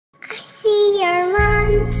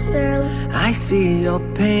monster. I see your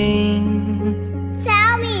pain.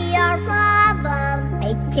 Tell me your problem,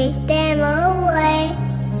 I chase them away.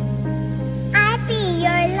 I be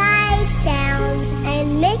your light down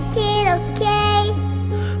and make it okay.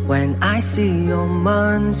 When I see your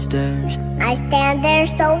monsters, I stand there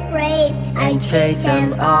so brave and chase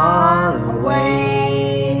them all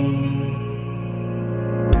away.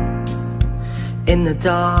 In the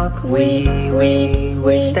dark, we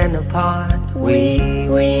stand apart. We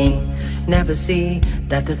never see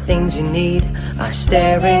that the things you need are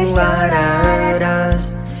staring right at us.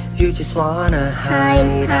 You just wanna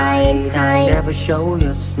hide. Never show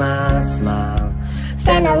your smile.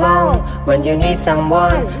 Stand alone when you need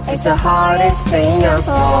someone. It's the hardest thing of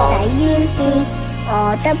all. You see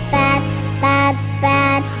all the bad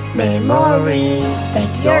memories.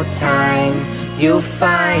 Take your time, you'll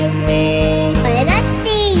find me. When I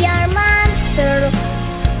see your monster,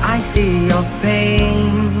 I see your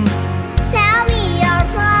pain. tell me your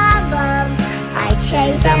problem, I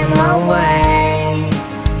chase them away.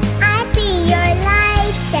 I be your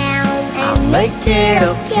light down I'll and make it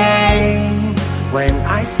okay. When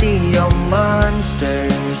I see your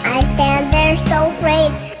monsters, I stand there so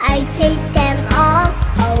brave, I chase them all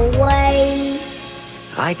away.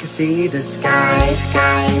 I can see the sky,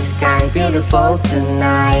 beautiful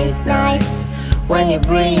tonight. When you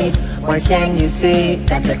breathe, why can't you see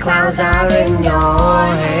that the clouds are in your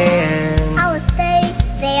hand? I will stay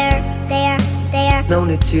there. No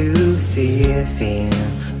need to fear.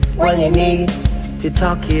 When you need to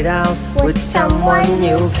talk it out with someone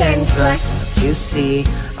you can trust, you see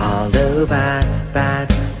all the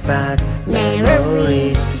bad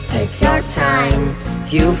memories. Take your time,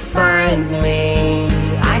 you find me.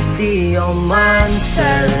 I see your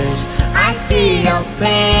monsters, I see your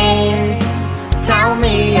pain. Tell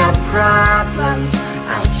me your problems,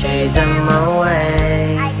 I chase them away.